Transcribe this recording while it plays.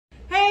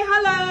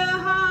Hello,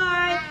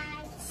 hi.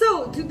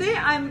 So today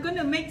I'm going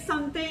to make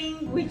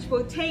something which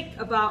will take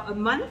about a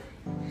month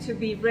to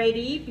be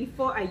ready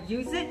before I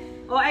use it,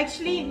 or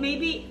actually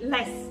maybe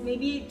less,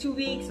 maybe 2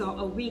 weeks or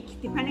a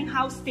week, depending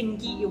how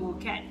stinky it will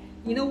get.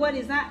 You know what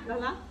is that,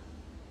 Lala?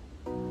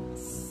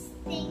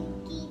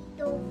 Stinky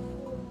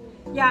tofu.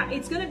 Yeah,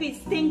 it's going to be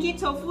stinky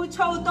tofu,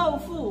 chou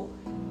tofu,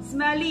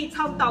 smelly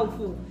chou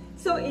tofu.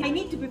 So I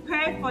need to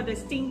prepare for the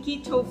stinky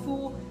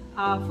tofu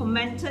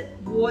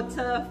fermented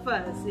water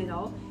first, you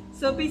know.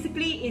 So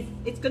basically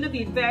it's going to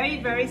be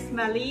very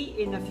smelly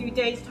in a few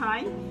days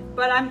time,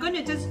 but I'm going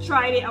to just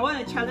try it. I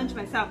want to challenge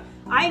myself.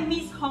 I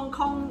miss Hong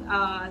Kong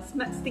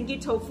stinky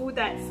tofu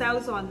that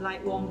sells on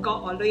like Wong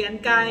Kok or Loy Yan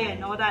Gai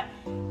and all that,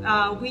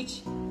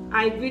 which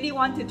I really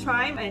want to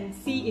try and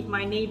see if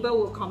my neighbor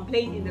will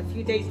complain in a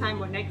few days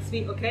time or next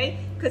week, okay?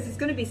 Because it's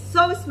going to be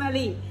so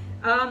smelly.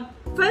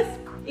 First,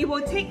 it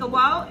will take a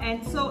while,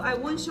 and so I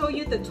won't show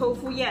you the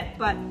tofu yet,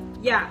 but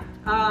yeah,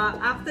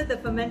 after the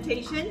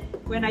fermentation,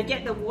 when I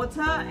get the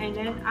water, and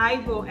then I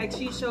will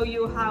actually show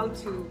you how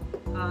to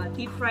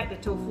deep fry the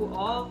tofu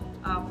or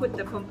put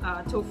the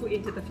tofu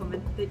into the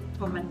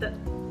fermented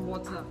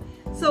water.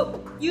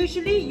 So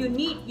usually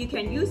you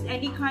can use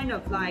any kind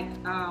of like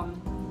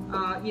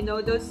you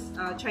know, those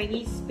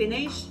Chinese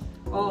spinach,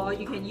 or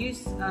you can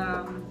use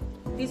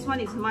this one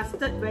is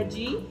mustard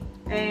veggie,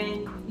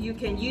 and you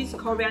can use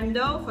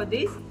coriander for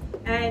this.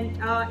 And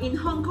in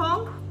Hong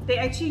Kong, they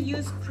actually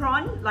use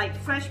prawn, like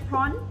fresh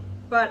prawn,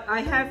 but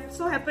I have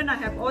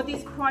all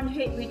these prawn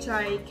head which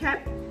I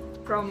kept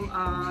from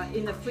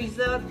in the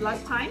freezer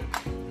last time,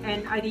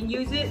 and I didn't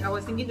use it. I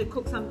was thinking to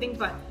cook something,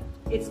 but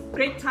it's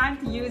great time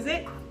to use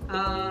it.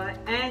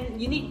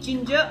 And you need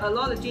ginger, a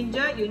lot of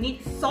ginger. You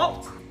need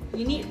salt.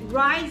 You need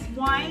rice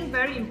wine,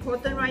 very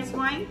important, rice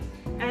wine,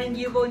 and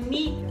you will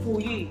need fu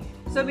yu.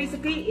 So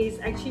basically, it's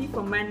actually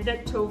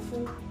fermented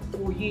tofu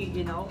fu yu.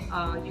 You know,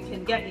 you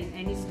can get in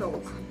any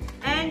stores.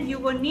 And you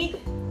will need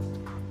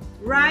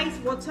rice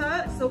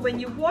water. So when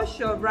you wash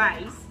your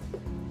rice,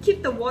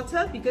 keep the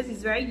water because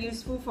it's very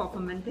useful for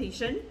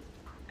fermentation.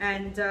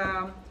 And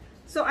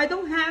so I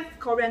don't have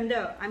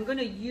coriander. I'm going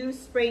to use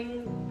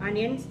spring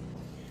onions.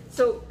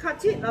 So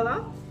cut it,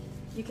 Lala.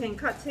 You can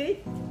cut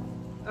it.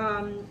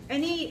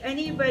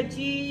 Any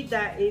veggie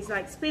that is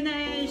like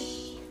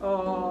spinach,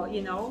 or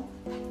you know,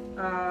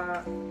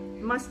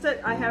 mustard.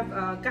 I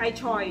have gai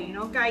choy. You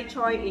know, gai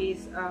choy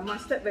is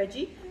mustard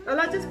veggie.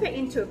 I'll just cut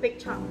into a big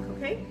chunk,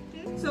 okay?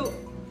 So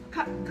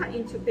cut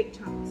into big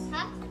chunks.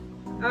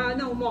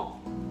 No more,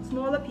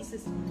 smaller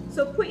pieces.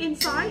 So put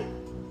inside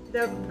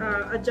the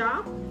a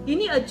jar. You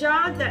need a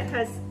jar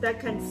that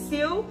can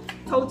seal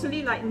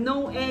totally, like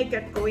no air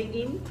get going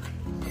in.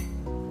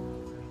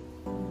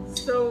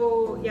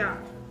 So yeah,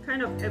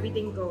 kind of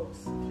everything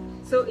goes.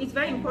 So it's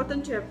very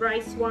important to have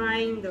rice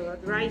wine, the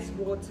rice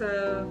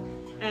water,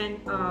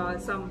 and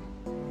some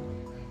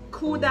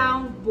cool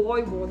down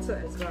boiled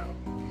water as well.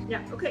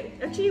 Yeah, okay.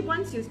 Actually,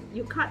 once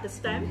you cut the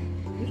stem,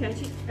 you can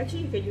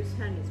actually you can use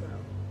hand as well.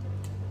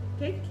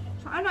 Okay,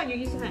 why not you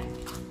use hand?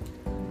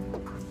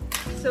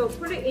 So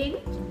put it in.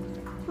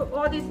 Put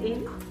all this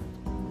in.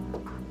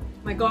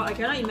 My God, I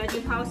cannot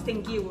imagine how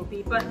stinky it will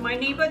be. But my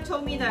neighbor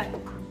told me that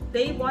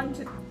they want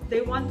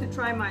to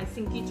try my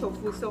stinky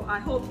tofu, so I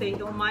hope they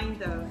don't mind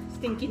the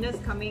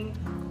stinkiness coming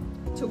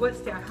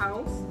towards their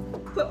house.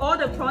 Put all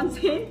the prawns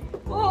in.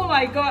 Oh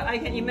my God, I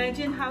can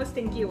imagine how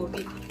stinky it will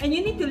be. And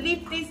you need to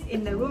leave this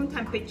in the room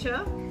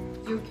temperature.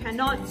 You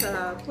cannot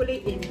put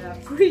it in the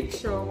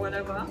fridge or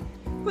whatever.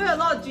 Put a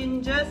lot of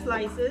ginger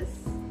slices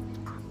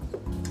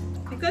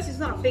because it's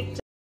not a big jar.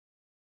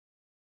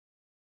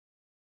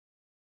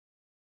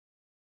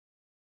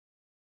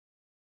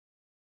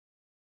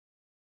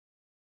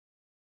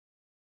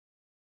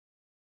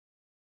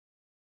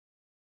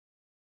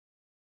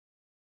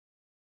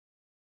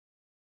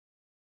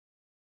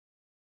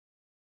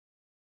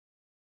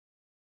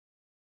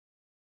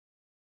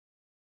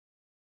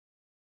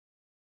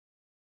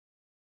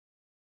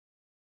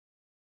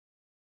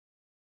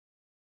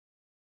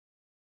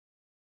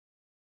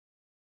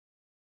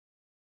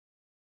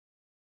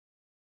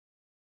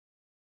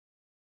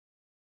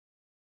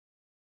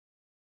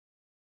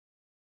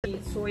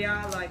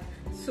 Soya, like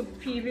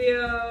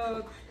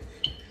superior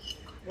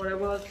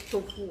whatever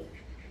tofu.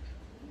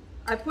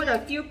 I put a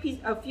few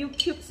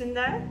cubes in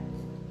there.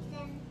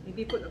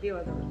 Maybe put a bit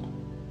of the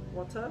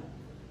water.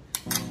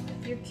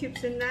 A few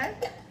cubes in there.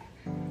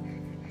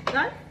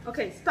 Done?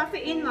 Okay, stuff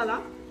it in,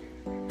 Lala.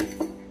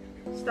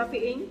 Stuff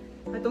it in.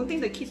 I don't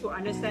think the kids will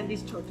understand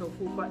this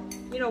tofu, but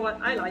you know what?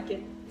 I like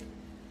it.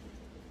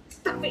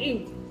 Stuff it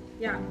in.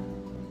 Yeah.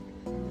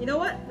 You know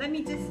what? Let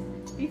me just,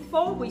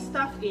 before we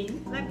stuff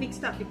in, let's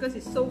mix up because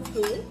it's so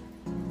full.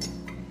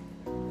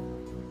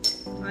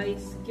 I'm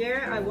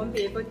scared I won't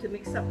be able to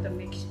mix up the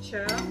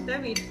mixture.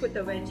 Then we put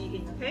the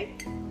veggie in, okay?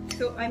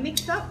 So I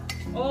mixed up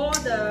all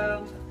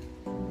the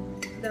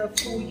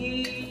fu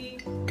yu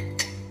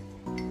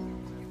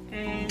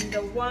and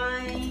the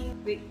wine.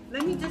 Wait,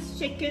 let me just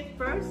shake it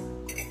first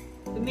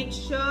to make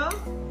sure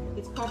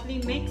it's properly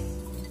mixed.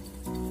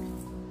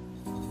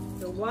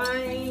 The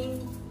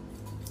wine.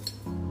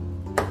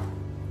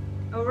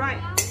 Alright,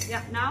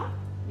 yeah, now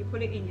you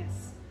put it in,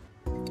 yes.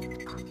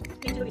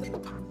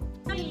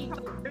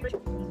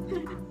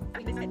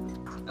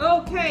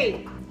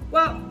 Okay,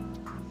 well,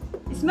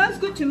 it smells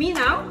good to me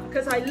now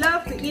because I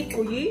love to eat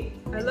ouyi.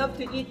 I love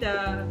to eat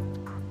the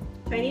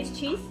Chinese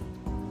cheese.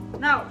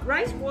 Now,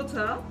 rice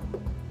water.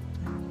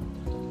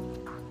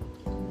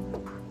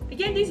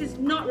 Again, this is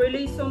not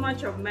really so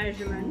much of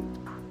measurement.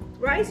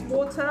 Rice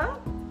water,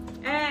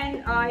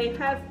 and I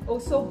have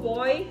also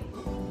boiled.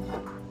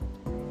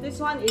 This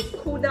one is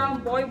cool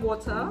down boiled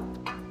water.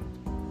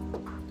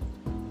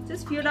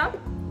 Just fill up.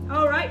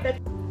 Alright, that's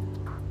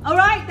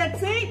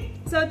it.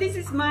 So this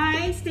is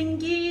my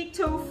stinky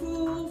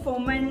tofu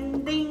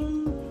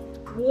fermenting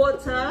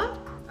water.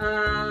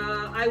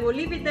 I will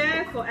leave it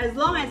there for as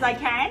long as I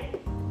can.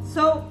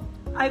 So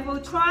I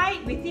will try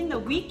within a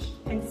week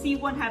and see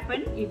what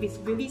happens. If it's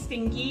really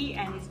stinky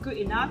and it's good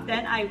enough,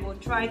 then I will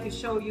try to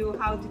show you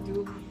how to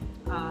do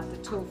the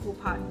tofu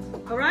part.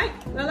 Alright,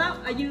 Lala,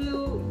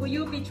 will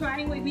you be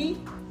trying with me?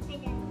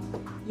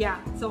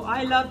 Yeah, so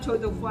I love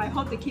tofu. I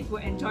hope the kids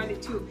will enjoy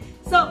it too.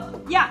 So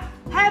yeah,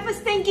 have a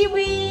stinky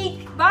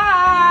week.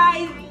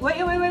 Bye.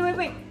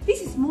 Wait.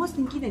 This is more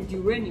stinky than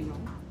durian, you know.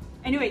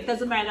 Anyway, it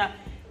doesn't matter.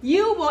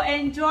 You will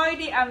enjoy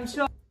it, I'm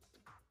sure.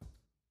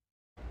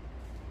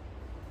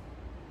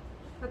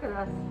 Look at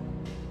us.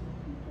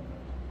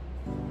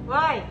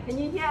 Why? Can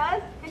you hear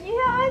us? Can you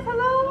hear us?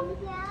 Hello?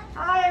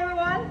 Hi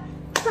everyone.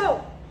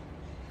 So,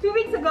 2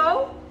 weeks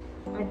ago,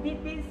 I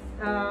did this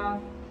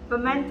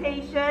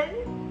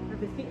fermentation.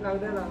 To speak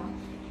louder lah.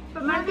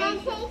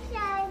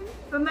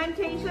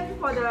 Fermentation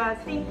for the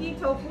stinky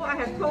tofu. I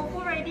have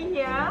tofu ready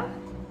here,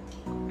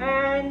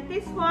 and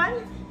this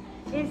one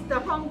is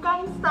the Hong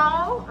Kong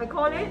style, I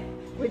call it,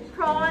 with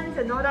prawns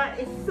and all that.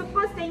 It's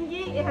super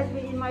stinky. It has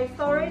been in my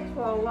storage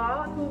for a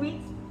while, 2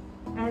 weeks,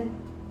 and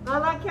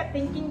Lala kept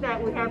thinking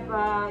that we have,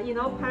 you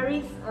know,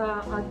 Paris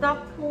a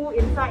duck pool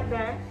inside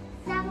there.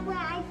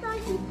 Somewhere, I thought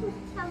you put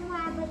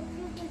somewhere, but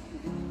you didn't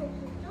put.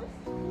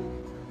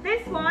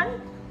 This one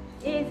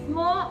is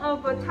more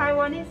of a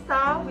Taiwanese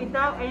style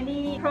without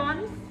any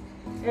prawns,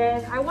 and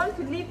I want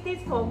to leave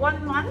this for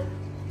 1 month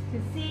to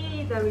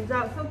see the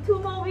result. So 2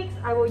 more weeks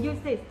I will use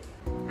this.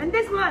 And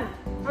this one,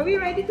 are we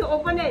ready to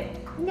open it?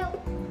 No.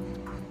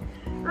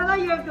 Lala,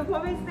 you have to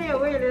probably stay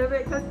away a little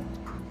bit because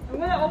I'm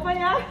gonna open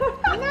it. No,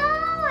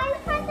 in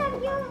front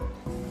of you.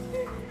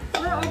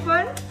 I'm gonna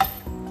open.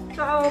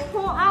 So I will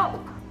pour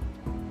out.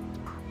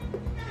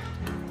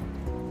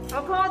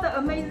 I'll pour out the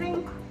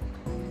amazing.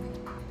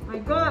 My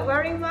god,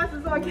 wearing mask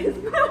so I can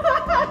smell.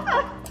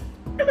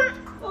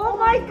 Oh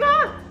my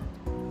god!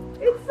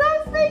 It's so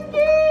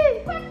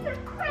stinky!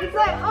 It's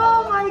like,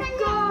 oh my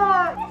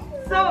god!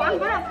 So I'm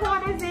gonna pour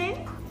this in.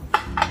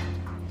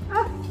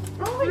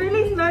 It's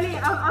really smelly.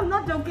 I'm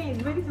not joking,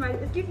 it's really smelly.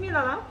 Excuse me,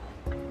 Lala.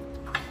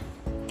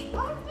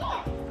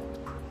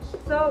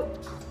 So,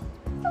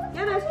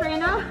 get a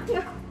strainer.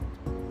 Yeah.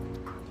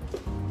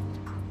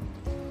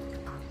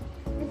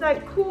 It's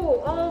like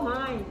cool, oh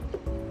my.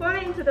 Pour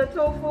it into the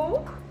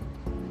tofu.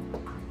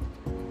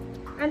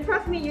 And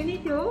trust me, you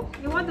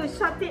want to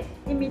shut it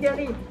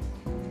immediately.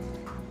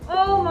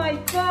 Oh my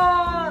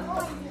god!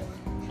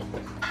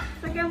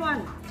 Second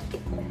one.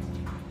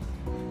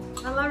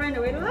 Lala ran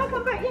away. Lala,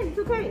 come back in, it's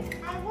okay.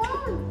 I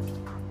won't.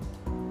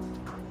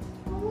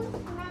 Who's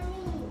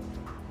smelly?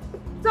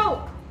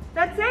 So,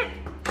 that's it.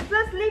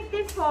 Just leave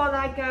this for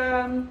like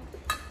a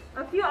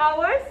few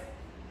hours.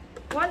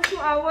 1-2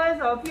 hours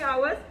or a few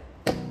hours.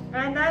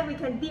 And then we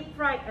can deep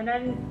fry and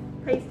then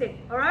taste it.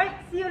 Alright,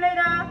 see you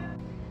later.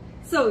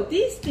 So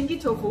this stinky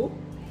tofu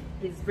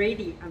is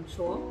ready, I'm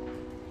sure.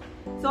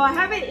 So I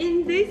have it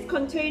in this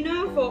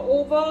container for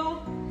over,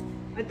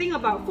 I think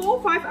about 4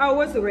 or 5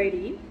 hours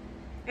already.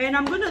 And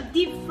I'm gonna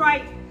deep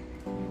fry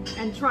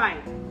and try.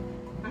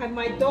 I have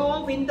my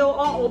window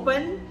all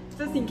open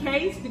just in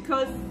case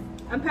because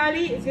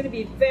apparently it's gonna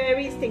be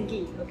very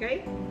stinky,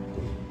 okay?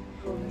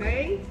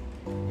 Okay.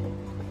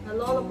 A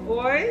lot of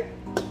oil.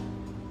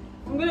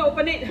 I'm gonna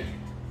open it.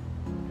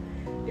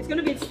 It's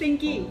gonna be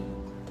stinky.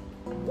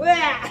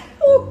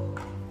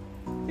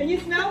 Can you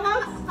smell,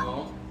 Max?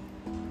 No.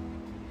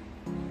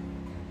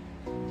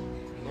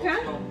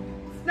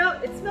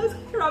 It smells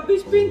like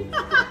rubbish bin.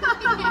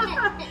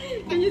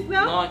 Can you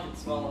smell? No, I can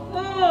smell it.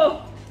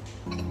 Oh.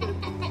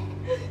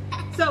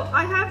 So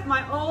I have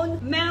my own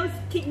Mel's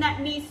kidnap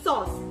me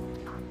sauce.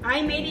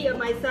 I made it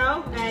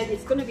myself and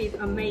it's gonna be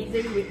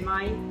amazing with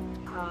my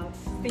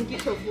stinky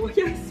tofu.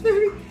 Yes,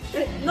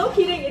 no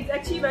kidding, it's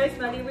actually very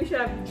smelly. We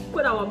should have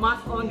put our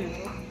mask on, you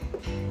know.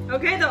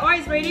 Okay, the oil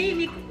is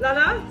ready.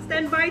 Lala,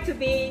 stand by to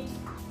be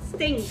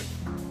stink.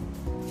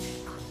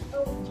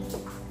 Oh.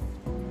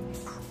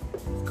 It's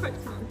quite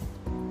smelly.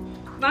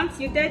 Mums,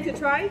 you dare to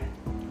try?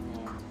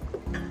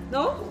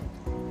 No?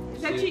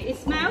 It's actually, it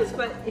smells,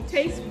 but it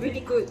tastes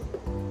really good.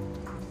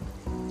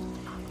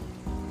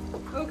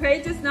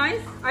 Okay, just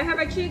nice. I have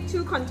actually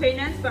 2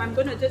 containers, but I'm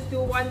gonna just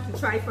do one to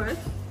try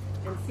first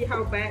and see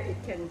how bad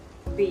it can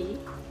be.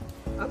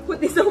 I'll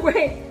put this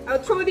away. I'll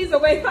throw this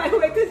away right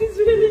away because it's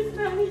really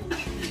smelly.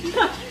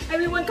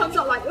 Everyone comes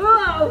out like,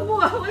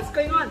 oh, what's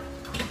going on?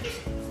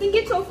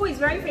 Stinky tofu is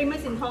very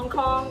famous in Hong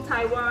Kong,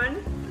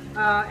 Taiwan,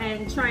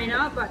 and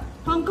China, but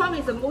Hong Kong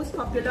is the most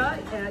popular.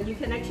 You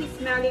can actually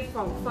smell it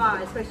from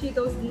far, especially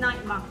those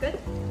night markets.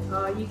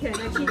 You can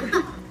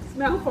actually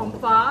smell from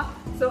far.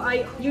 So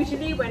I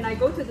usually, when I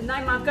go to the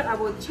night market, I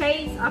will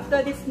chase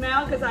after this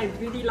smell because I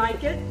really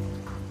like it.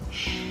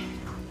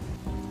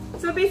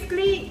 So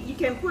basically, you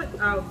can put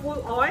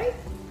full oil,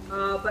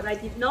 but I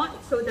did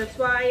not, so that's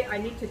why I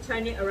need to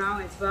turn it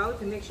around as well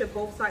to make sure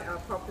both sides are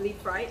properly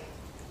fried.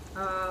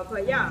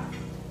 But yeah,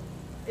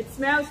 it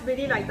smells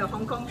really like the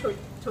Hong Kong chou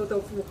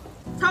tofu.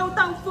 Chou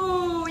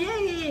tofu!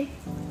 Yay!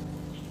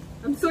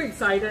 I'm so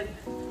excited.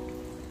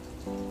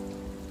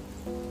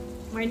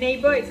 My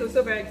neighbor is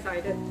also very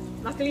excited.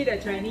 Luckily they're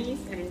Chinese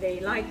and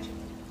they like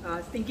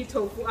stinky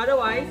tofu.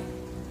 Otherwise,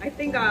 I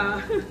think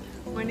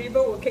my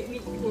neighbor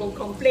will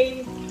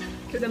complain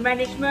to the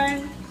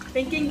management,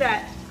 thinking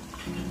that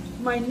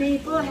my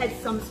neighbor has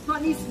some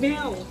funny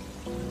smell.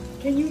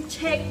 Can you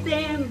check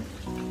them?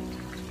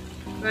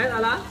 Right,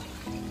 Lala?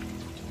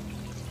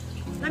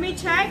 Let me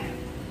check.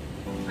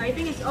 I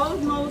think it's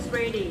almost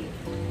ready.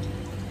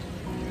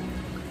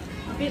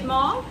 A bit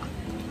more.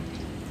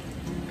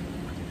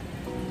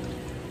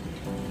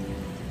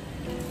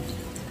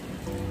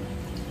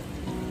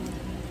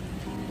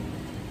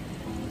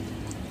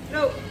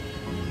 Look,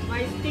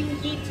 my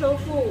stinky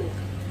tofu.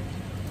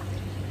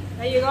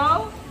 There you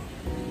go.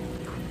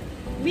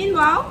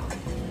 Meanwhile,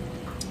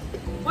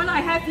 what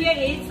I have here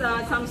is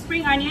some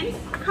spring onions,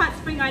 cut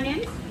spring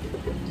onions.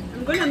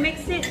 I'm going to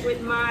mix it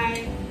with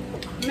my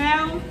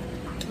Mel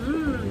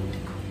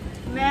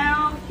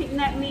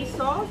kidnap me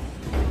sauce.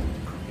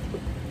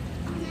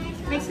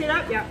 Mix it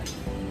up, yeah.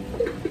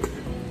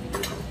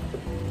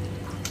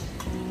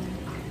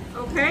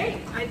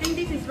 Okay, I think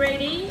this is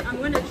ready. I'm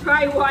going to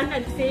try one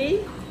and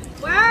see.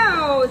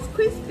 Wow, it's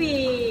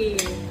crispy,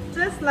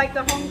 just like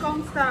the Hong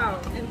Kong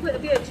style. And put a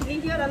bit of chili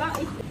here, Lala.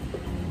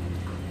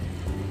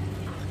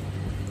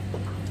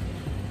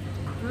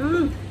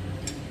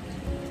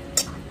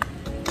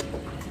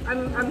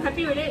 I'm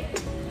happy with it.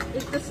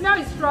 The smell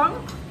is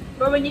strong,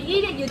 but when you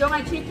eat it, you don't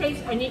actually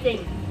taste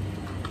anything.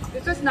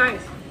 It's just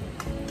nice.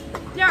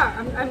 Yeah,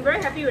 I'm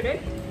very happy with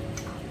it.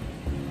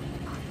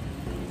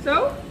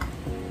 So,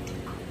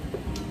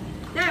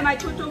 there my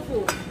chou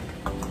tofu.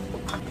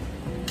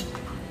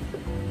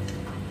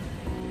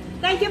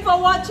 Thank you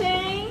for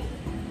watching.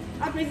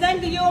 I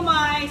present to you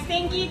my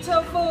stinky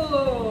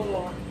tofu.